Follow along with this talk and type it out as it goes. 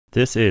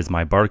This is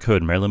my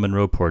Barcode Marilyn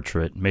Monroe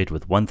portrait made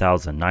with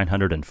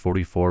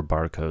 1,944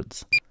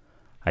 barcodes.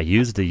 I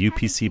used the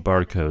UPC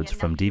barcodes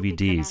from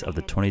DVDs of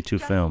the 22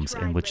 films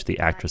in which the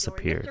actress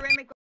appeared.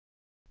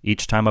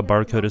 Each time a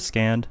barcode is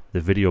scanned, the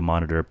video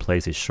monitor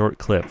plays a short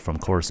clip from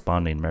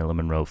corresponding Marilyn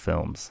Monroe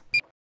films.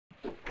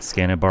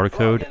 Scan a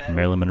barcode and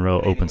Marilyn Monroe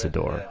opens a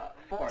door.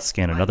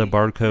 Scan another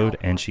barcode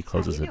and she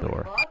closes a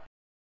door.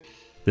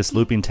 This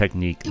looping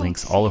technique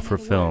links all of her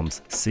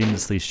films,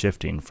 seamlessly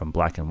shifting from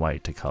black and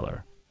white to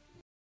color.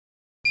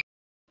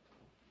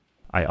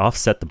 I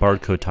offset the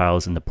barcode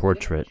tiles in the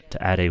portrait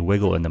to add a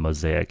wiggle in the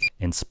mosaic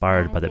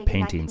inspired by the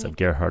paintings of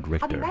Gerhard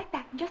Richter.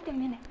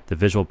 The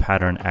visual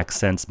pattern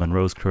accents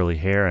Monroe's curly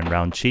hair and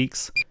round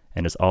cheeks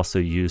and is also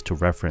used to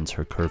reference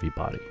her curvy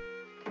body.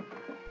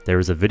 There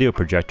is a video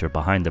projector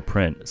behind the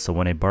print, so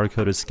when a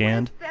barcode is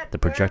scanned, the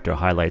projector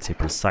highlights a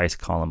precise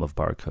column of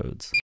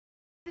barcodes.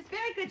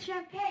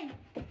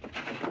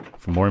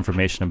 For more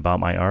information about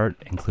my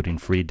art, including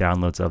free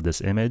downloads of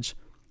this image,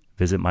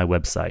 visit my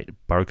website,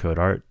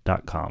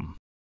 barcodeart.com.